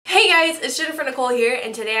Hey guys, it's Jennifer Nichole here,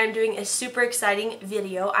 and today I'm doing a super exciting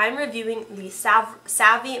video. I'm reviewing the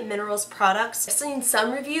Savvy Minerals products. I've seen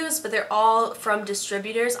some reviews, but they're all from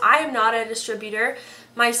distributors. I am not a distributor.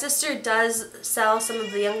 My sister does sell some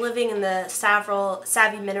of the Young Living and the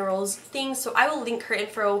Savvy Minerals things, so I will link her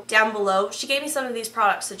info down below. She gave me some of these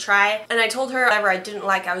products to try, and I told her whatever I didn't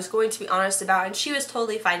like I was going to be honest about, and she was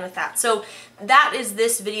totally fine with that. So that is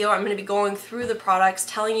this video. I'm going to be going through the products,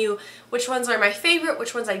 telling you which ones are my favorite,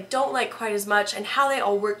 which ones I don't like quite as much, and how they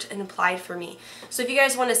all worked and applied for me. So if you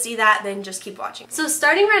guys want to see that, then just keep watching. So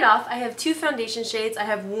starting right off, I have two foundation shades. I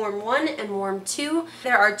have Warm 1 and Warm 2.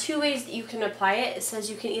 There are two ways that you can apply it. It says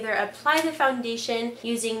you can either apply the foundation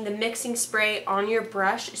using the mixing spray on your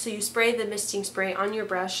brush. So you spray the mixing spray on your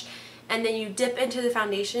brush, and then you dip into the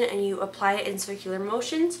foundation and you apply it in circular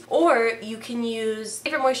motions. Or you can use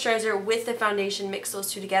favorite moisturizer with the foundation, mix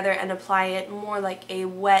those two together and apply it more like a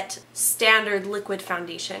wet, standard liquid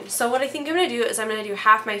foundation. So what I think I'm going to do is I'm going to do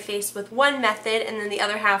half my face with one method and then the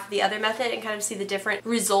other half the other method, and kind of see the different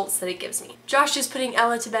results that it gives me. Josh is putting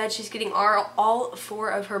Ella to bed. She's getting all four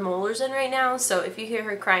of her molars in right now, so if you hear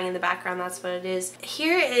her crying in the background, that's what it is.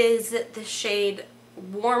 Here is the shade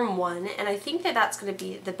Warm 1, and I think that that's going to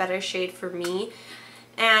be the better shade for me,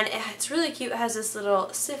 and it's really cute. It has this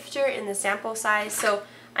little sifter in the sample size, so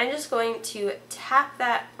I'm just going to tap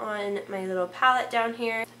that on my little palette down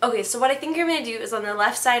here. Okay, so what I think I'm going to do is on the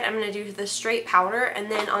left side I'm going to do the straight powder, and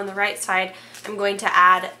then on the right side I'm going to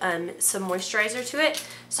add some moisturizer to it.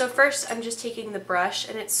 So first I'm just taking the brush,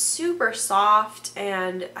 and it's super soft,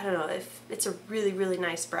 and I don't know if it's a really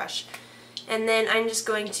nice brush. And then I'm just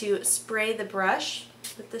going to spray the brush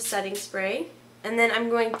with the setting spray. And then I'm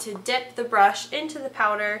going to dip the brush into the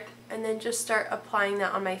powder and then just start applying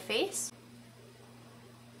that on my face.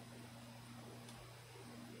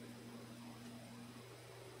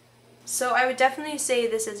 So I would definitely say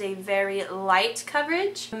this is a very light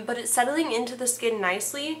coverage, but it's settling into the skin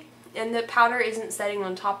nicely, and the powder isn't setting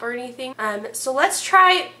on top or anything. So let's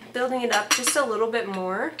try building it up just a little bit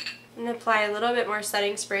more. And apply a little bit more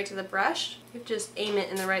setting spray to the brush. You just aim it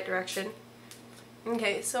in the right direction.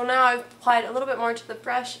 Okay, so now I've applied a little bit more to the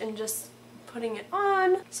brush and just putting it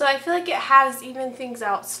on. So I feel like it has evened things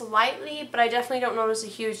out slightly, but I definitely don't notice a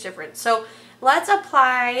huge difference. So let's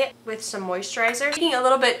apply with some moisturizer. I'm taking a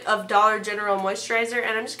little bit of Dollar General moisturizer,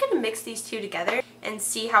 and I'm just going to mix these two together and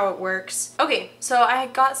see how it works. Okay, so I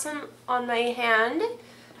got some on my hand,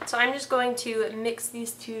 so I'm just going to mix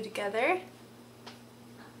these two together.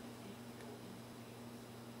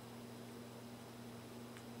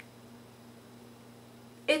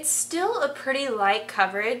 It's still a pretty light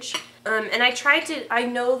coverage, and I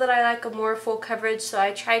know that I like a more full coverage, so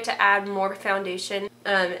I tried to add more foundation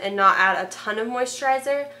and not add a ton of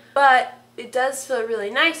moisturizer, but it does feel really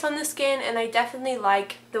nice on the skin, and I definitely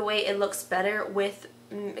like the way it looks better with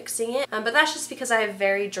mixing it, but that's just because I have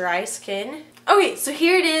very dry skin. Okay, so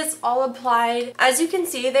here it is all applied. As you can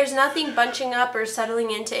see, there's nothing bunching up or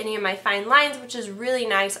settling into any of my fine lines, which is really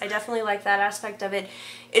nice. I definitely like that aspect of it.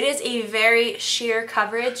 It is a very sheer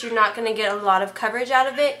coverage. You're not going to get a lot of coverage out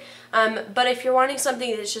of it, but if you're wanting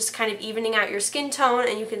something that's just kind of evening out your skin tone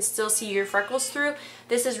and you can still see your freckles through,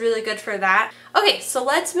 this is really good for that. Okay, so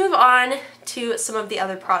let's move on to some of the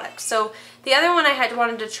other products. So the other one I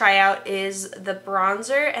wanted to try out is the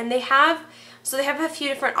bronzer, and they have a few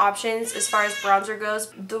different options as far as bronzer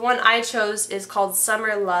goes. The one I chose is called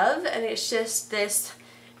Summer Love, and it's just this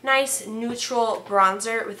nice neutral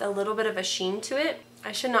bronzer with a little bit of a sheen to it.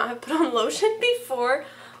 I should not have put on lotion before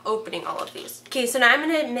opening all of these. Okay, so now I'm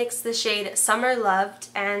going to mix the shade Summer Loved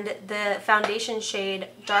and the foundation shade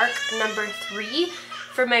Dark Number 3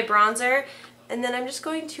 for my bronzer, and then I'm just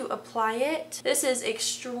going to apply it. This is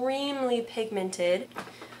extremely pigmented.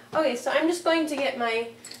 Okay, so I'm just going to get my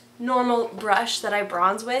normal brush that I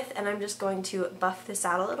bronze with, and I'm just going to buff this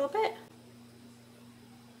out a little bit.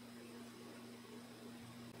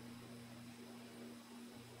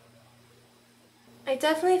 I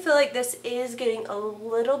definitely feel like this is getting a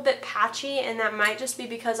little bit patchy, and that might just be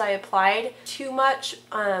because I applied too much.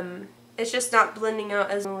 It's just not blending out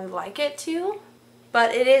as I would like it to.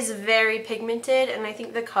 But it is very pigmented, and I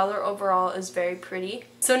think the color overall is very pretty.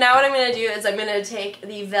 So now what I'm going to do is I'm going to take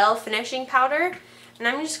the Veil Finishing Powder, and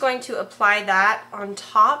I'm just going to apply that on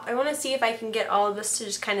top. I want to see if I can get all of this to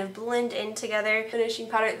just kind of blend in together. Finishing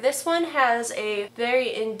powder. This one has a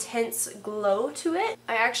very intense glow to it.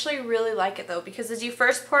 I actually really like it though, because as you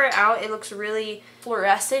first pour it out, it looks really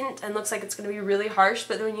fluorescent and looks like it's going to be really harsh,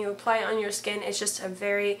 but when you apply it on your skin, it's just a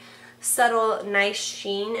very subtle, nice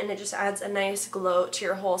sheen, and it just adds a nice glow to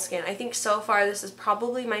your whole skin. I think so far this is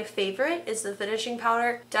probably my favorite, is the finishing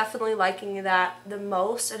powder. Definitely liking that the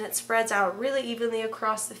most, and it spreads out really evenly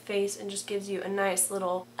across the face and just gives you a nice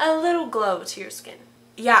little glow to your skin.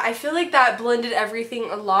 Yeah, I feel like that blended everything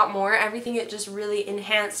a lot more. Everything, it just really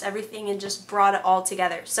enhanced everything and just brought it all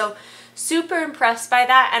together. So super impressed by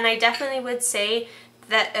that, and I definitely would say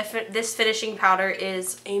that if this finishing powder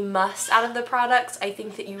is a must out of the products. I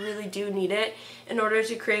think that you really do need it in order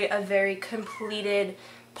to create a very completed,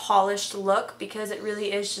 polished look, because it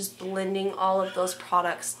really is just blending all of those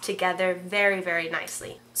products together very, very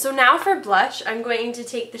nicely. So now for blush, I'm going to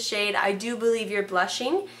take the shade I Do Believe You're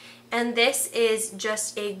Blushing, and this is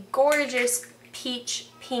just a gorgeous peach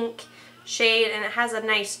pink shade, and it has a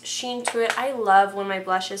nice sheen to it. I love when my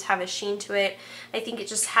blushes have a sheen to it. I think it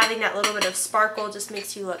just having that little bit of sparkle just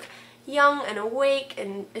makes you look young and awake,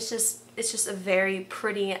 and it's just a very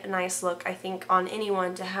pretty, nice look, I think, on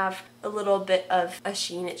anyone to have a little bit of a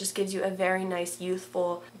sheen. It just gives you a very nice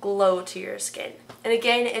youthful glow to your skin. And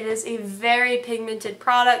again, it is a very pigmented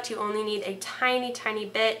product. You only need a tiny, tiny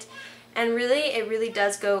bit. And really, it really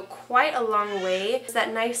does go quite a long way. It's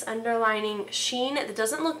that nice underlining sheen that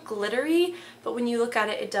doesn't look glittery, but when you look at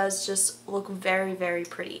it, it does just look very, very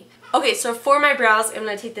pretty. Okay, so for my brows, I'm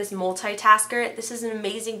going to take this Multitasker. This is an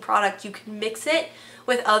amazing product. You can mix it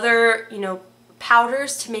with other,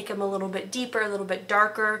 powders to make them a little bit deeper, a little bit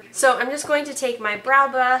darker. So I'm just going to take my brow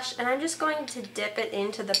brush and I'm just going to dip it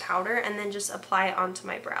into the powder and then just apply it onto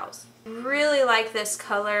my brows. Really like this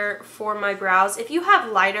color for my brows. If you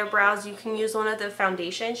have lighter brows, you can use one of the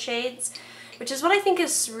foundation shades, which is what I think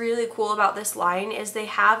is really cool about this line, is they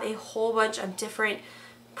have a whole bunch of different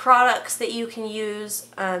products that you can use.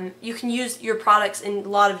 You can use your products in a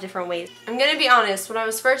lot of different ways. I'm gonna be honest, when I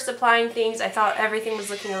was first applying things, I thought everything was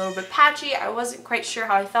looking a little bit patchy. I wasn't quite sure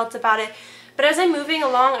how I felt about it, but as I'm moving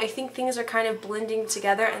along, I think things are kind of blending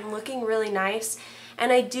together and looking really nice.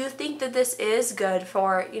 And I do think that this is good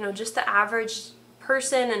for, just the average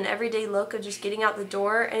person and everyday look of just getting out the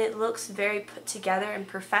door, and it looks very put together and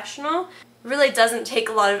professional. It really doesn't take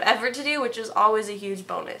a lot of effort to do, which is always a huge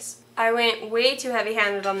bonus. I went way too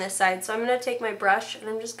heavy-handed on this side, so I'm going to take my brush and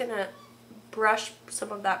I'm just going to brush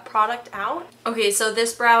some of that product out. Okay, so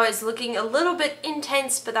this brow is looking a little bit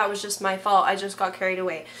intense, but that was just my fault. I just got carried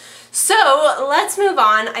away. So let's move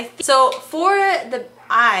on. So for the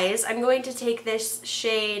eyes, I'm going to take this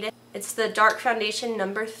shade. It's the Dark Foundation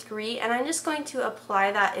number 3, and I'm just going to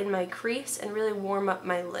apply that in my crease and really warm up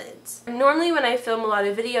my lids. Normally when I film a lot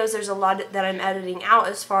of videos, there's a lot that I'm editing out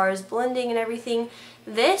as far as blending and everything.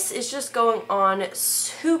 This is just going on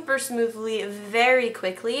super smoothly, very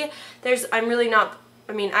quickly.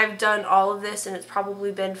 I've done all of this and it's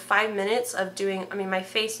probably been 5 minutes of doing, my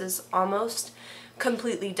face is almost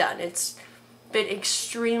completely done. It's been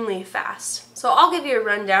extremely fast. So I'll give you a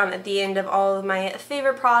rundown at the end of all of my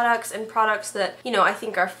favorite products and products that, I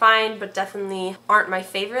think are fine but definitely aren't my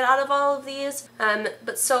favorite out of all of these.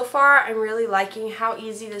 But so far I'm really liking how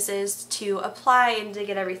easy this is to apply and to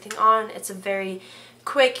get everything on. It's a very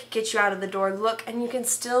quick, get you out of the door look, and you can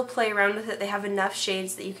still play around with it. They have enough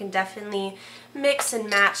shades that you can definitely mix and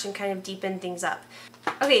match and kind of deepen things up.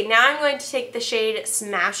 Okay, now I'm going to take the shade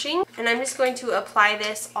Smashing, and I'm just going to apply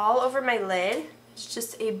this all over my lid. It's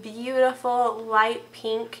just a beautiful light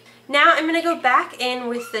pink. Now I'm going to go back in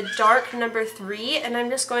with the dark number 3, and I'm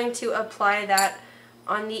just going to apply that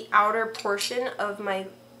on the outer portion of my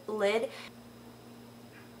lid.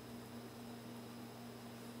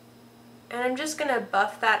 And I'm just going to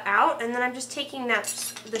buff that out, and then I'm just taking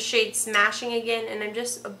the shade Smashing again, and I'm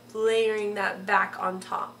just layering that back on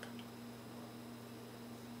top.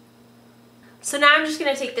 So now I'm just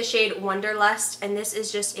going to take the shade Wanderlust, and this is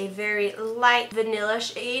just a very light vanilla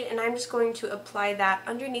shade, and I'm just going to apply that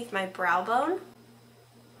underneath my brow bone.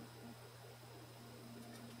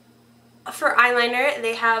 For eyeliner,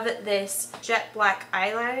 they have this jet black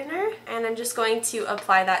eyeliner, and I'm just going to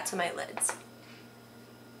apply that to my lids.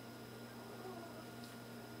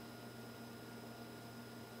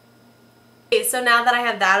 Okay, so now that I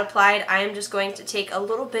have that applied, I am just going to take a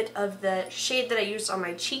little bit of the shade that I used on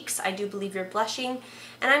my cheeks, I Do Believe You're Blushing,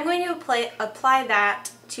 and I'm going to apply that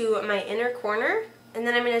to my inner corner, and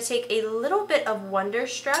then I'm going to take a little bit of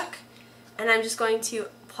Wonderstruck, and I'm just going to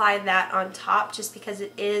apply that on top just because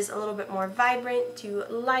it is a little bit more vibrant to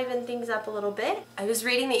liven things up a little bit. I was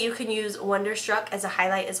reading that you can use Wonderstruck as a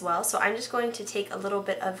highlight as well, so I'm just going to take a little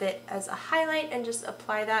bit of it as a highlight and just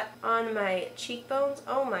apply that on my cheekbones.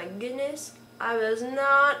 Oh my goodness. I was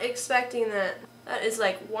not expecting that. That is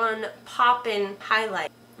like one poppin'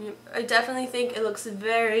 highlight. I definitely think it looks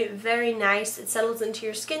very, very nice. It settles into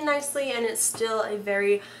your skin nicely, and it's still a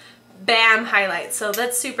very bam highlight, so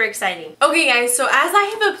that's super exciting. Okay guys, so as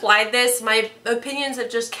I have applied this, my opinions have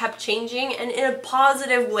just kept changing, and in a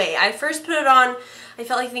positive way. I first put it on, I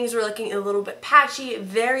felt like things were looking a little bit patchy,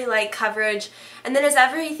 very light coverage, and then as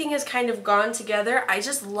everything has kind of gone together, I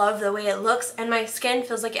just love the way it looks, and my skin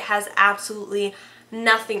feels like it has absolutely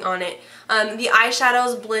nothing on it. The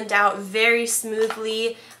eyeshadows blend out very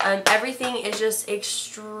smoothly. Everything is just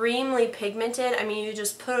extremely pigmented. I mean, you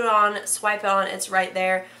just put it on, swipe it on, it's right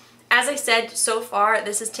there. As I said, so far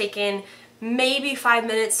this has taken maybe 5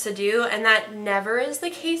 minutes to do, and that never is the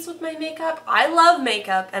case with my makeup. I love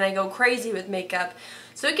makeup and I go crazy with makeup.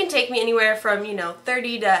 So it can take me anywhere from, you know,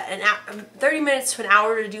 30 minutes to an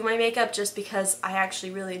hour to do my makeup, just because I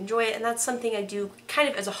actually really enjoy it, and that's something I do kind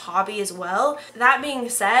of as a hobby as well. That being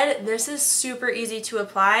said, this is super easy to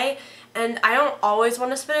apply, and I don't always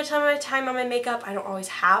want to spend a ton of my time on my makeup. I don't always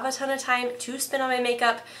have a ton of time to spend on my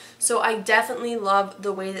makeup, so I definitely love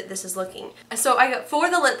the way that this is looking. So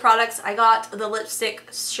for the lip products, I got the lipstick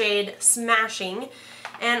shade Smashing,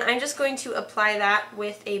 and I'm just going to apply that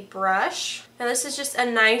with a brush. Now this is just a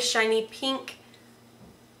nice shiny pink.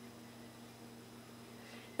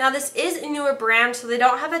 Now this is a newer brand, so they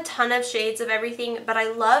don't have a ton of shades of everything, but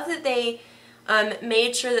I love that they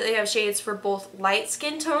made sure that they have shades for both light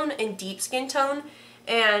skin tone and deep skin tone,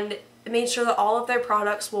 and made sure that all of their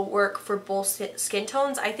products will work for both skin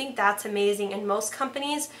tones. I think that's amazing. And most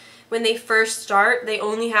companies, when they first start, they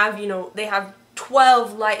only have, you know, they have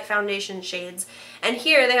 12 light foundation shades, and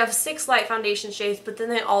here they have 6 light foundation shades, but then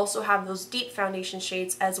they also have those deep foundation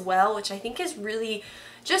shades as well, which I think is really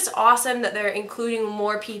just awesome that they're including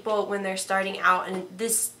more people when they're starting out, and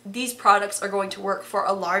these products are going to work for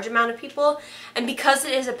a large amount of people. And because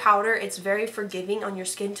it is a powder, it's very forgiving on your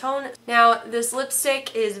skin tone. Now this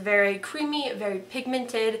lipstick is very creamy, very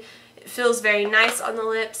pigmented. It feels very nice on the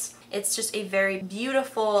lips. It's just a very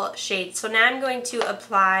beautiful shade. So now I'm going to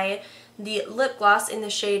apply the lip gloss in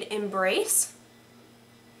the shade Embrace.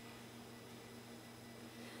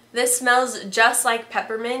 This smells just like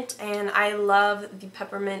peppermint, and I love the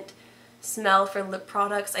peppermint smell for lip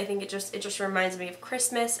products. I think it just reminds me of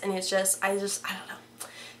Christmas, and it's just, I don't know.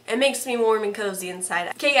 It makes me warm and cozy inside.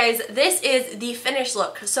 Okay guys, this is the finished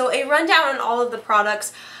look. So a rundown on all of the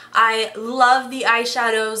products. I love the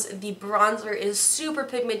eyeshadows. The bronzer is super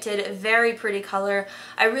pigmented, very pretty color.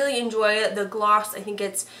 I really enjoy the gloss. I think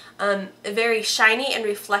it's very shiny and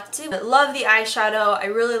reflective. I love the eyeshadow. I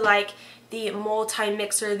really like the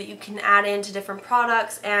multi-mixer that you can add into different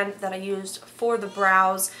products and that I used for the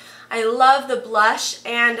brows. I love the blush,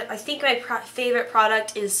 and I think my favorite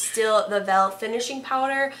product is still the Veil Finishing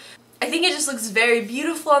Powder. I think it just looks very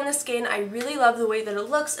beautiful on the skin. I really love the way that it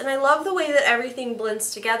looks, and I love the way that everything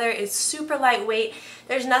blends together. It's super lightweight.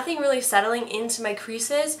 There's nothing really settling into my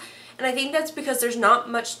creases, and I think that's because there's not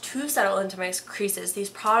much to settle into my creases. These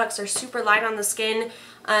products are super light on the skin,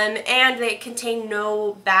 and they contain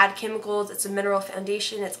no bad chemicals. It's a mineral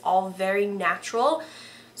foundation. It's all very natural.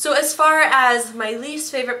 So as far as my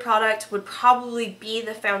least favorite product would probably be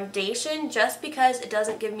the foundation, just because it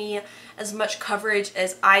doesn't give me as much coverage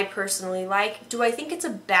as I personally like. Do I think it's a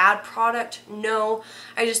bad product? No,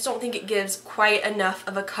 I just don't think it gives quite enough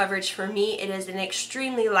of a coverage for me. It is an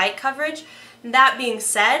extremely light coverage. That being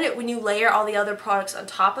said, when you layer all the other products on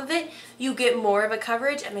top of it, you get more of a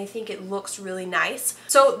coverage, and I think it looks really nice.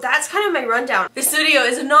 So that's kind of my rundown. This video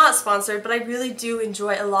is not sponsored, but I really do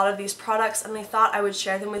enjoy a lot of these products, and I thought I would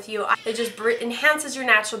share them with you. It just enhances your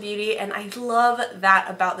natural beauty, and I love that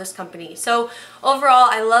about this company. So overall,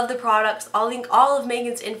 I love the products. I'll link all of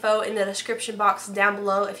Megan's info in the description box down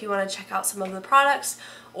below if you want to check out some of the products,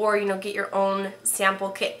 or, you know, get your own sample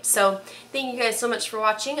kit. So thank you guys so much for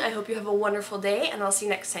watching. I hope you have a wonderful day, and I'll see you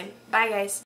next time. Bye guys.